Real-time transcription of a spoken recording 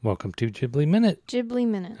Welcome to Ghibli Minute. Ghibli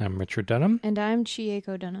Minute. I'm Richard Dunham. And I'm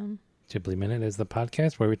Chieko Dunham. Ghibli Minute is the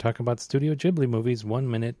podcast where we talk about Studio Ghibli movies 1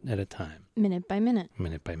 minute at a time. Minute by minute.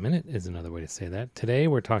 Minute by minute is another way to say that. Today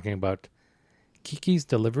we're talking about Kiki's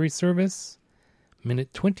Delivery Service,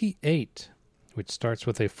 minute 28, which starts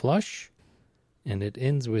with a flush and it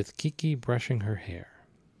ends with Kiki brushing her hair.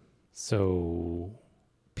 So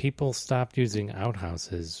people stopped using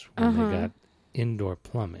outhouses when they got indoor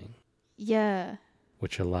plumbing. Yeah.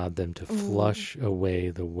 Which allowed them to flush away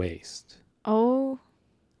the waste. Oh.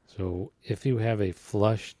 So if you have a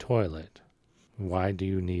flush toilet, why do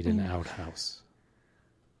you need an outhouse?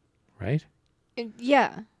 Right?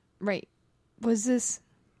 Yeah. Right.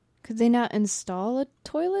 Could they not install a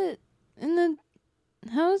toilet in the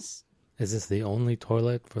house? Is this the only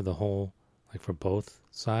toilet for the whole, like for both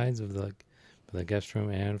sides of for the guest room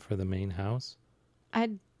and for the main house?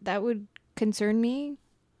 That would concern me.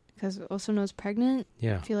 Because Osono's pregnant.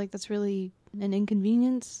 Yeah. I feel like that's really an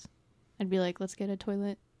inconvenience. I'd be like, let's get a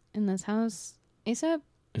toilet in this house ASAP.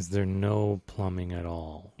 Is there no plumbing at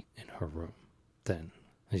all in her room then?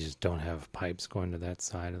 They just don't have pipes going to that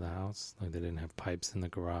side of the house? Like they didn't have pipes in the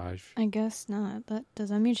garage? I guess not. Does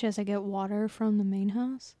that mean she has to get water from the main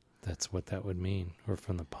house? That's what that would mean. Or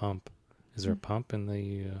from the pump. Is there a pump in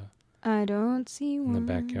the I don't see one. in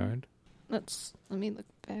the backyard? Let me look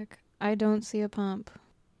back. I don't see a pump.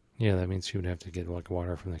 Yeah, that means she would have to get like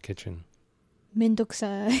water from the kitchen.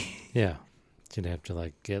 Mendokusai. Yeah. She'd have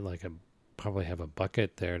to probably have a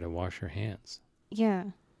bucket there to wash her hands. Yeah.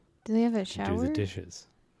 Do they have a shower? To do the dishes.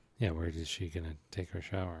 Yeah, where is she going to take her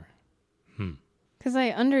shower? Because I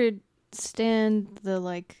understand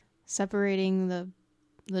the separating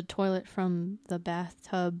the toilet from the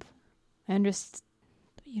bathtub. I understand.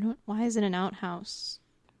 Why is it an outhouse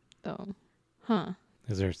though? Huh.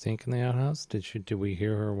 Is there a sink in the outhouse? Did we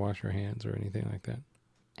hear her wash her hands or anything like that?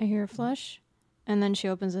 I hear a flush, and then she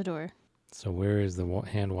opens the door. So where is the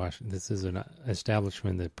hand wash? This is an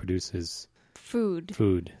establishment that produces food,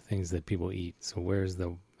 things that people eat. So where is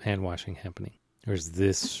the hand washing happening? Or is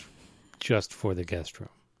this just for the guest room?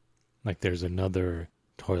 Like there's another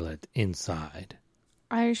toilet inside.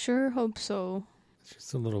 I sure hope so. It's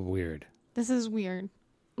just a little weird. This is weird.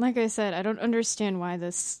 Like I said, I don't understand why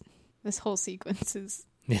this whole sequence is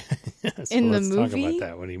in the movie. Let's talk about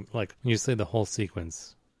that. When you say the whole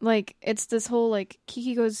sequence, it's this whole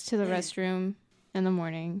Kiki goes to the restroom in the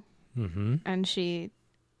morning, and she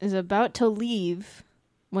is about to leave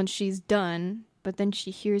when she's done, but then she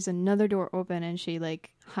hears another door open and she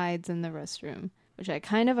hides in the restroom, which I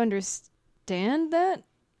kind of understand that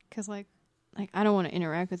because I don't want to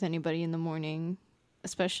interact with anybody in the morning,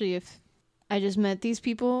 especially if I just met these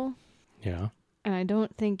people. Yeah. And I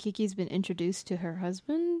don't think Kiki's been introduced to her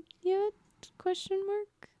husband yet? ?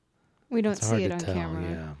 We don't see it on camera.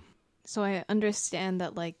 Yeah. So I understand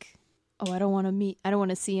that I don't want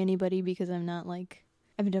to see anybody because I'm not I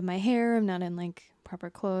haven't done my hair, I'm not in proper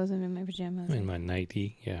clothes, I'm in my pajamas. I'm in my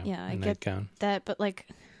nightie, yeah. Yeah, I get nightgown. that, but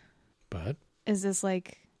But is this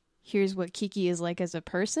here's what Kiki is like as a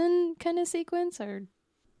person kind of sequence, or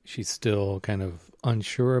she's still kind of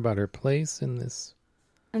unsure about her place in this?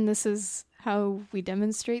 And this is how we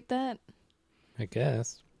demonstrate that? I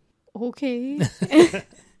guess. Okay.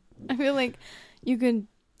 I feel like you can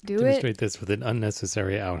demonstrate this with an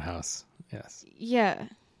unnecessary outhouse. Yes. Yeah.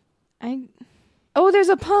 Oh, there's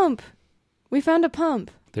a pump. We found a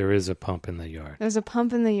pump. There is a pump in the yard. There's a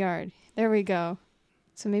pump in the yard. There we go.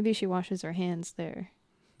 So maybe she washes her hands there.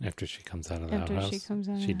 After she comes out of the outhouse.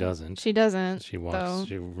 She doesn't. She doesn't. She walks. Though.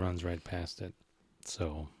 She runs right past it.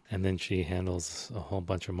 So, and then she handles a whole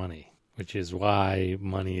bunch of money, which is why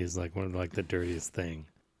money is one of the dirtiest thing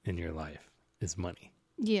in your life is money.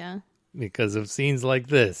 Yeah. Because of scenes like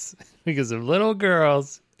this. Because of little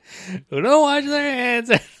girls who don't wash their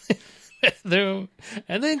hands and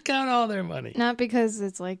then count all their money. Not because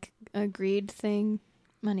it's a greed thing.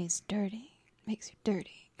 Money's dirty. Makes you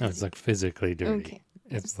dirty. No, it's physically dirty. Okay.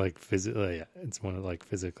 It's physically, yeah. It's one of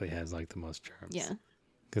physically has the most germs. Yeah.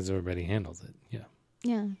 Because everybody handles it. Yeah.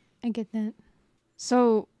 Yeah, I get that.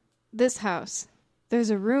 So, this house, there's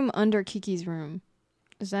a room under Kiki's room.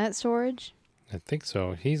 Is that storage? I think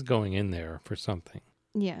so. He's going in there for something.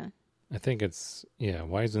 Yeah. I think it's, yeah.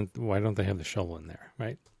 Why don't they have the shovel in there,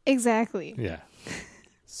 right? Exactly. Yeah.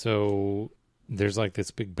 So there's this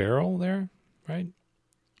big barrel there, right?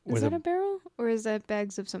 Is that a barrel? Or is that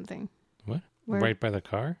bags of something? What? Right by the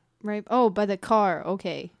car? Right. Oh, by the car.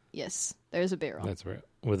 Okay. Yes. There's a barrel. That's right.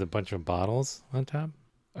 With a bunch of bottles on top?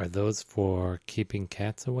 Are those for keeping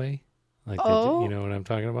cats away? You know what I'm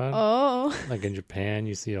talking about? Oh. In Japan,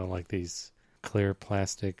 you see all these clear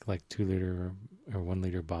plastic, 2 liter or 1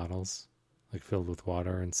 liter bottles, like filled with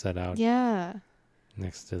water and set out Yeah.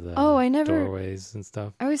 next to the doorways and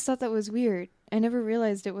stuff. I always thought that was weird. I never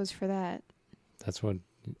realized it was for that. That's what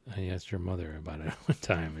I asked your mother about it one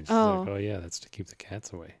time. And she's like, oh, yeah, that's to keep the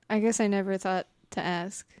cats away. I guess I never thought to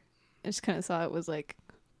ask. I just kind of thought it was like,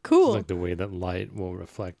 cool. It's like the way that light will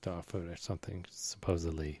reflect off of it or something.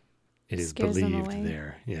 Supposedly, it is Scares them believed away.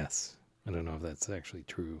 there. Yes. I don't know if that's actually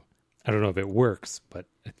true. I don't know if it works, but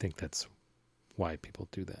I think that's why people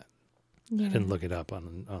do that. Yeah. I didn't look it up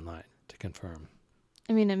online to confirm.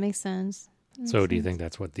 I mean, it makes sense. So do you think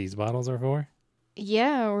that's what these bottles are for?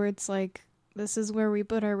 Yeah, or it's like, this is where we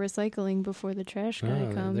put our recycling before the trash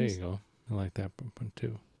guy comes. There you go. I like that one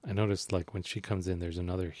too. I noticed like when she comes in, there's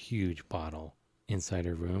another huge bottle inside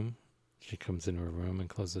her room. She comes into her room and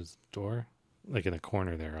closes the door, like in the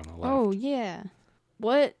corner there on the left. Oh, yeah.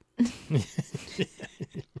 What?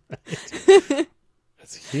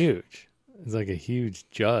 It's huge. It's like a huge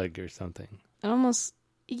jug or something. Almost,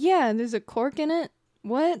 yeah, there's a cork in it.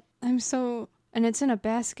 What? And it's in a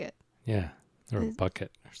basket. Yeah, or a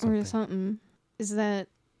bucket or something. Or something. Is that,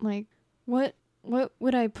 like, what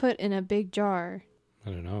would I put in a big jar? I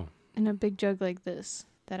don't know. In a big jug like this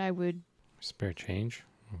that I would... Spare change?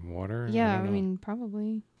 Water? Yeah, I mean,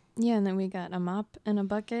 probably. Yeah, and then we got a mop and a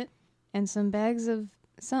bucket and some bags of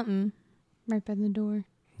something right by the door.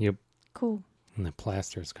 Yep. Cool. And the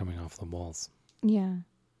plaster is coming off the walls. Yeah.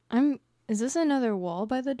 Is this another wall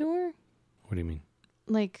by the door? What do you mean?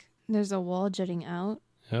 Like, there's a wall jutting out?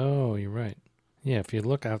 Oh, you're right. Yeah, if you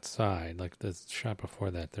look outside, like the shot before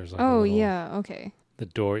that, there's like yeah, okay. The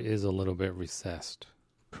door is a little bit recessed.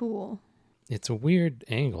 Cool. It's a weird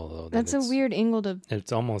angle, though. That's a weird angle to...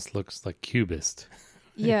 It almost looks like cubist.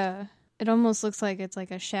 Yeah. It almost looks like it's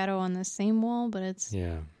like a shadow on the same wall, but it's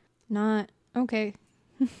not... Okay.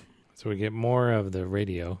 So we get more of the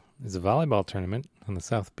radio. There's a volleyball tournament on the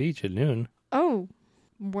South Beach at noon. Oh.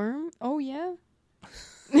 Worm? Oh, yeah.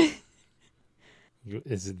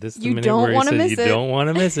 Is this the minute where he says you don't want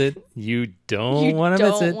to miss it? You don't want to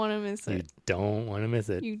miss it. You don't want to miss it. You don't want to miss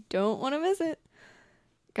it. You don't want to miss it.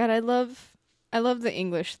 God, I love the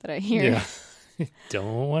English that I hear. Yeah. You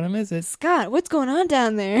don't want to miss it. Scott, what's going on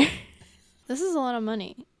down there? This is a lot of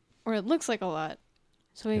money. Or it looks like a lot.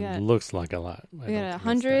 So it looks like a lot. We got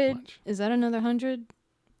 100. Is that another 100?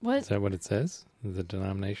 What? Is that what it says? The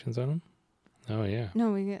denominations on them? Oh, yeah.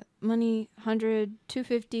 No, we get money, 100,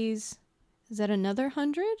 250s. Is that another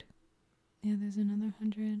 100? Yeah, there's another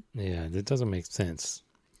 100. Yeah, it doesn't make sense,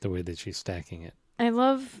 the way that she's stacking it. I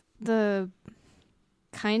love the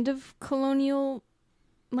kind of colonial,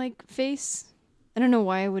 like, face. I don't know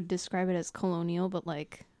why I would describe it as colonial, but,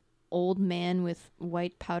 like, old man with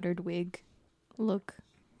white powdered wig look.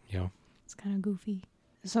 Yeah. It's kind of goofy.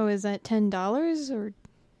 So is that $10 or is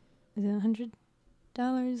it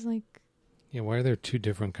 $100? Like... Yeah, why are there two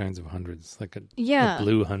different kinds of hundreds? Like a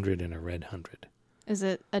blue 100 and a red 100. Is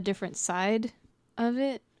it a different side of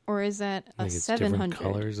it? Or is that a 700? Different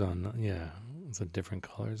colors on, is it different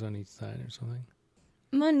colors on each side or something?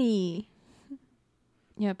 Money.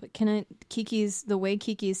 Yeah, but the way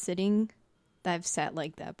Kiki's sitting, I've sat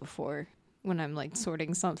like that before when I'm like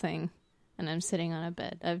sorting something and I'm sitting on a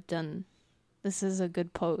bed. This is a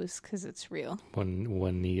good pose because it's real.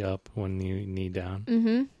 One knee up, one knee down.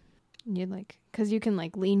 Mm-hmm. You because you can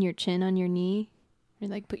like lean your chin on your knee, or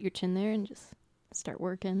like put your chin there and just start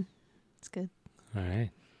working. It's good. All right.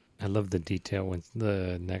 I love the detail when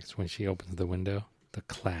she opens the window, the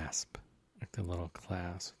clasp, like the little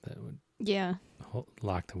clasp that would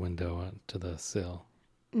lock the window to the sill.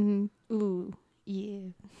 Mm-hmm. Ooh, yeah.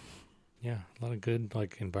 Yeah, a lot of good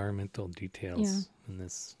like environmental details in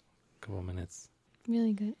this couple minutes.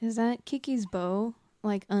 Really good. Is that Kiki's bow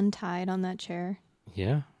like untied on that chair?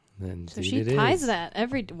 Yeah. Then so she ties that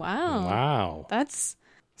wow. That's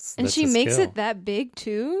she makes it that big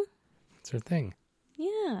too? It's her thing.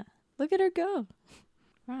 Yeah. Look at her go.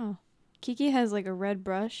 Wow. Kiki has like a red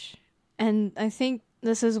brush, and I think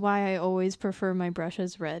this is why I always prefer my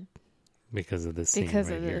brushes red. Because of this scene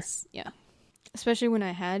this, yeah. Especially when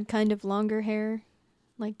I had kind of longer hair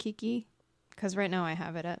like Kiki, because right now I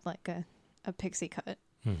have it at like a pixie cut.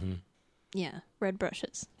 Mm-hmm. Yeah, red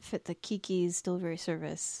brushes fit the Kiki's delivery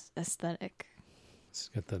service aesthetic. It's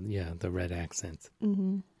got the red accent.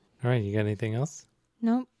 Mm-hmm. All right, you got anything else?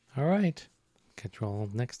 Nope. All right. Catch you all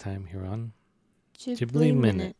next time here on Ghibli Minute.